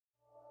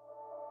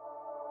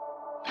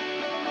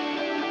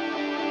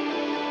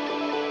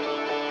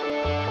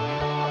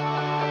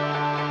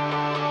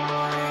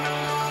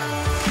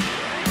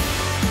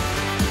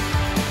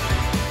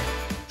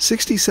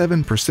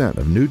67%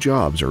 of new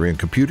jobs are in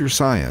computer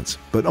science,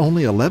 but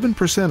only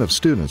 11% of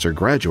students are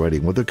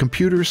graduating with a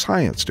computer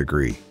science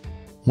degree.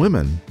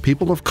 Women,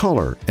 people of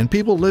color, and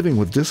people living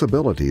with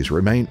disabilities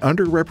remain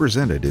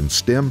underrepresented in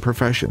STEM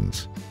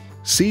professions.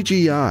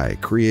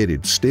 CGI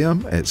created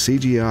STEM at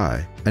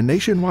CGI, a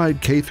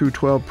nationwide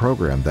K-12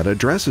 program that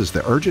addresses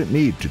the urgent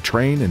need to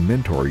train and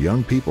mentor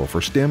young people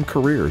for STEM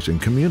careers in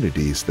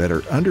communities that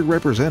are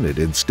underrepresented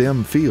in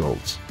STEM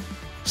fields.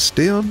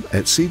 STEM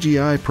at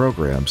CGI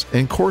programs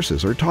and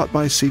courses are taught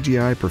by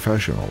CGI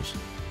professionals.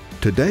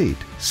 To date,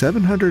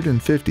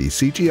 750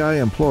 CGI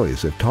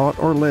employees have taught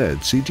or led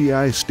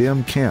CGI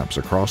STEM camps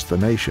across the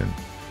nation.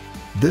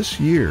 This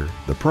year,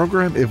 the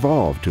program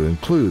evolved to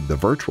include the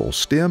virtual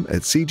STEM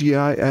at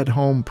CGI at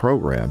Home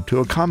program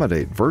to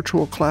accommodate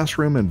virtual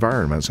classroom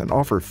environments and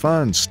offer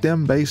fun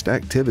STEM-based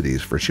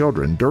activities for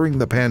children during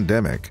the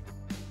pandemic.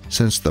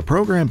 Since the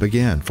program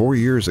began 4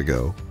 years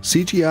ago,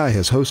 CGI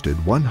has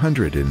hosted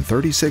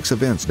 136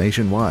 events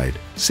nationwide,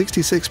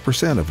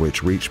 66% of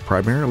which reach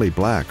primarily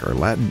Black or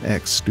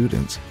Latinx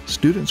students,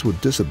 students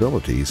with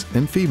disabilities,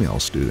 and female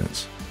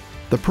students.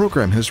 The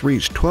program has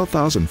reached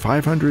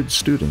 12,500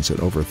 students in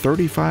over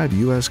 35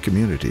 U.S.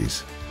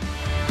 communities.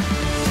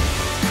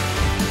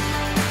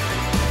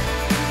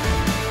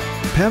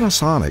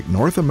 Panasonic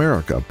North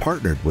America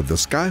partnered with the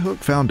Skyhook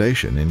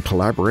Foundation in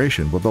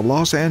collaboration with the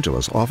Los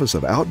Angeles Office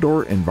of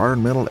Outdoor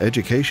Environmental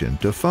Education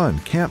to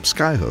fund Camp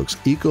Skyhook's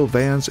Eco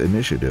Vans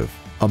initiative,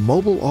 a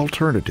mobile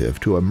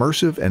alternative to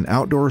immersive and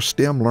outdoor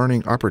STEM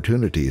learning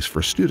opportunities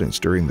for students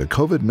during the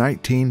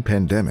COVID-19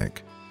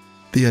 pandemic.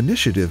 The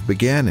initiative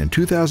began in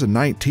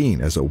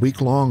 2019 as a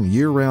week-long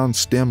year-round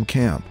STEM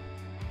camp.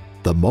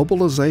 The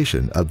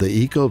mobilization of the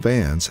Eco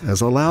Vans has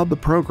allowed the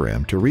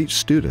program to reach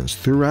students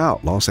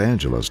throughout Los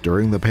Angeles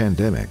during the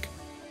pandemic.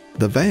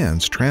 The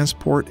vans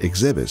transport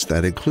exhibits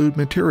that include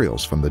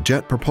materials from the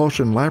Jet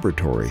Propulsion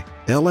Laboratory,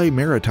 LA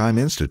Maritime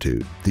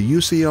Institute, the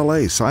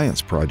UCLA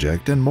Science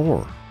Project, and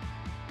more.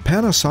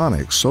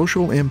 Panasonic's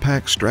social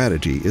impact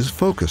strategy is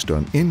focused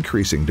on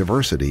increasing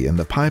diversity in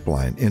the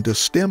pipeline into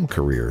STEM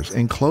careers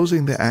and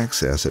closing the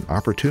access and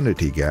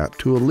opportunity gap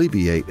to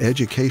alleviate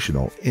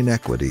educational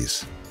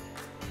inequities.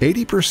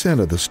 80%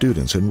 of the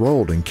students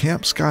enrolled in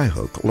Camp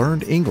Skyhook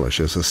learned English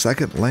as a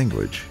second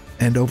language,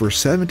 and over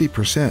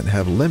 70%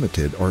 have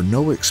limited or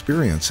no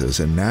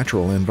experiences in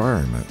natural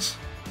environments.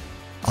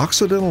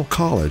 Occidental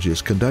College is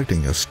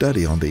conducting a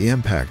study on the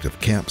impact of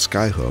Camp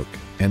Skyhook,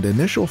 and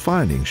initial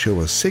findings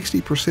show a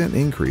 60%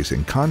 increase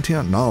in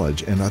content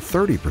knowledge and a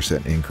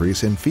 30%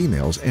 increase in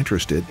females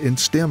interested in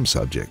STEM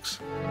subjects.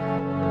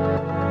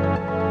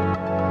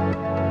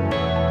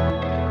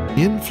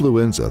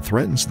 Influenza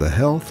threatens the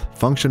health,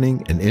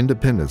 functioning, and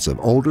independence of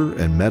older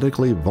and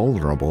medically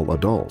vulnerable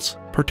adults,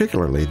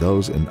 particularly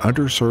those in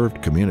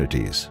underserved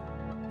communities.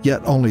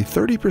 Yet only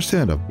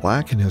 30% of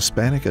Black and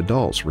Hispanic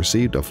adults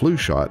received a flu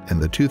shot in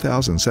the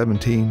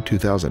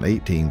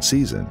 2017-2018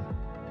 season.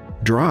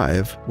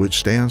 DRIVE, which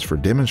stands for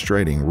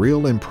Demonstrating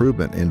Real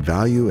Improvement in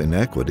Value and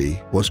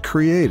Equity, was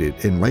created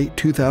in late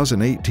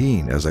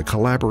 2018 as a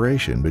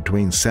collaboration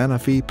between Santa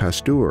Fe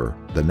Pasteur,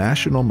 the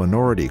National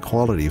Minority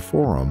Quality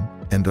Forum,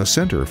 and the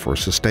Center for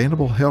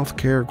Sustainable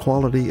Healthcare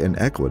Quality and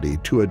Equity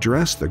to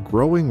address the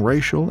growing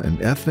racial and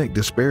ethnic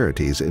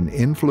disparities in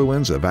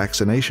influenza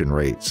vaccination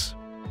rates.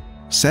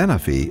 Santa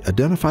Fe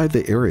identified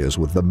the areas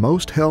with the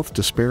most health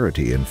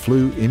disparity in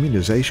flu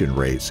immunization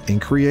rates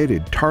and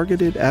created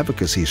targeted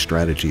advocacy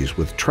strategies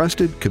with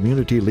trusted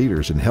community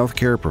leaders and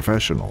healthcare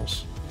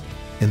professionals.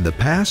 In the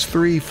past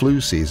 3 flu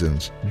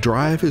seasons,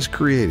 DRIVE has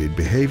created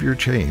behavior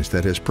change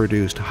that has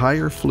produced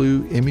higher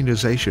flu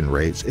immunization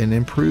rates and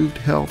improved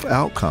health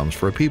outcomes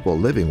for people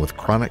living with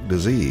chronic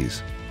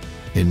disease.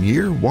 In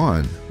year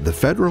 1, the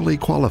federally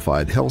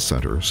qualified health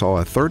center saw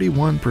a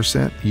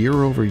 31%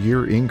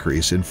 year-over-year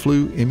increase in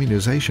flu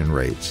immunization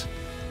rates.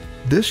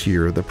 This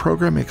year, the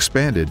program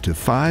expanded to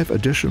 5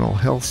 additional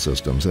health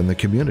systems in the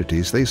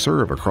communities they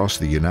serve across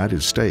the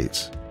United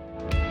States.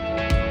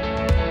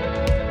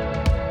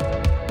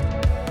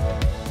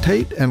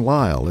 Tate &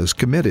 Lyle is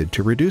committed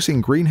to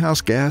reducing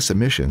greenhouse gas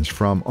emissions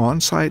from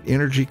on-site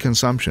energy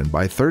consumption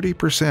by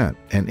 30%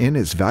 and in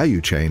its value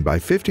chain by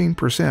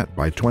 15%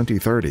 by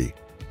 2030.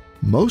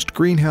 Most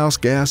greenhouse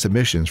gas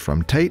emissions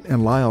from Tate &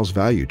 Lyle's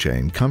value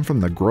chain come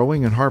from the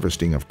growing and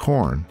harvesting of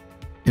corn.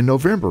 In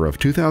November of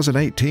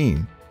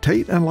 2018,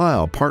 Tate &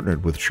 Lyle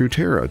partnered with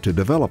Truterra to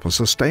develop a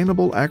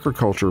sustainable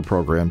agriculture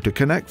program to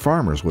connect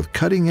farmers with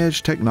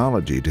cutting-edge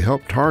technology to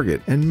help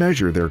target and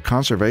measure their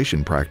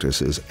conservation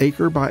practices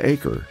acre by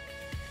acre.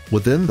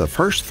 Within the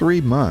first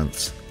 3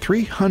 months,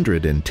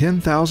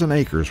 310,000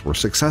 acres were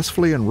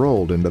successfully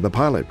enrolled into the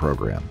pilot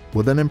program,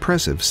 with an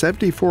impressive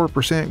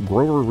 74%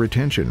 grower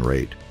retention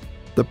rate.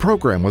 The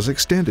program was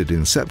extended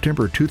in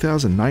September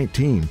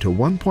 2019 to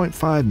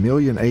 1.5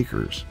 million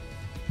acres.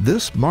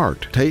 This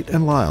marked Tate &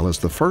 Lyle as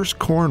the first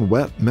corn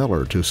wet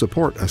miller to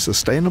support a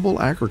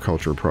sustainable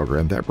agriculture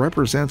program that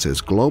represents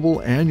its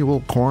global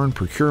annual corn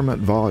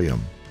procurement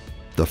volume.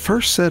 The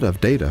first set of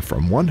data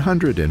from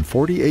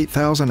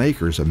 148,000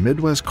 acres of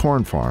Midwest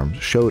corn farms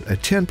showed a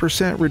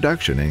 10%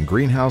 reduction in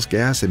greenhouse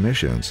gas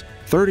emissions,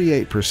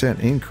 38%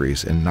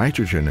 increase in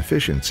nitrogen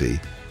efficiency,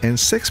 and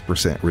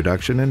 6%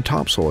 reduction in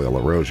topsoil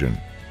erosion.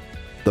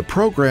 The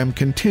program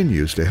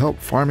continues to help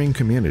farming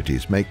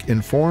communities make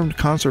informed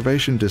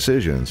conservation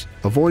decisions,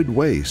 avoid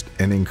waste,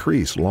 and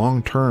increase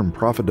long-term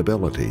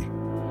profitability.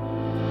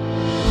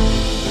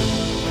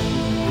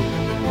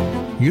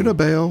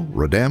 Unibail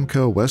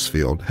Rodamco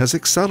Westfield has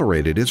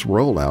accelerated its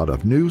rollout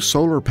of new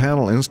solar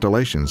panel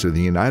installations in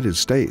the United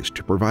States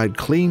to provide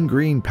clean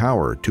green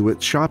power to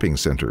its shopping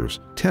centers,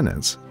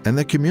 tenants, and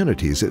the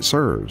communities it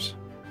serves.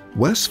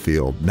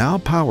 Westfield now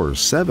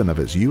powers 7 of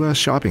its U.S.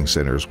 shopping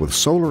centers with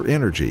solar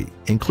energy,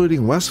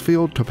 including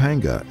Westfield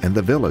Topanga and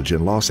the Village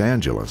in Los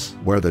Angeles,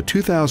 where the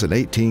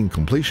 2018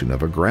 completion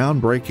of a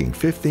groundbreaking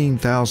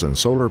 15,000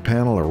 solar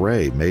panel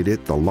array made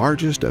it the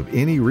largest of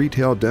any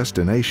retail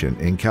destination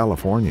in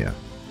California.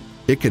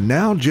 It can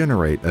now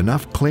generate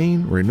enough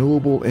clean,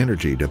 renewable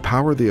energy to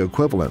power the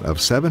equivalent of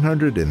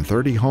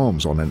 730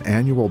 homes on an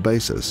annual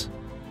basis.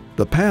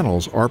 The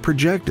panels are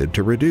projected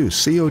to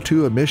reduce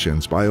CO2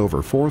 emissions by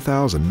over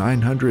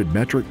 4,900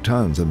 metric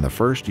tons in the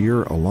first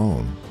year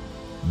alone.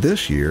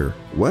 This year,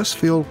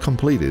 Westfield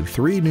completed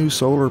 3 new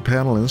solar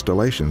panel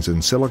installations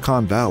in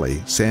Silicon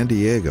Valley, San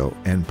Diego,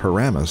 and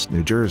Paramus,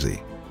 New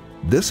Jersey.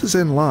 This is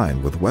in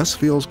line with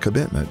Westfield's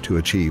commitment to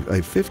achieve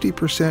a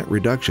 50%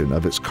 reduction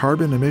of its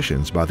carbon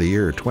emissions by the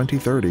year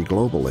 2030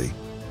 globally.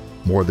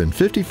 More than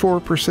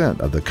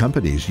 54% of the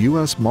company's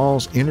U.S.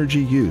 malls'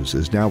 energy use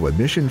is now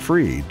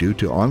emission-free due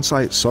to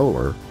on-site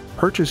solar,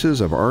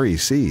 purchases of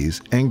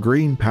RECs, and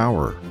green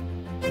power.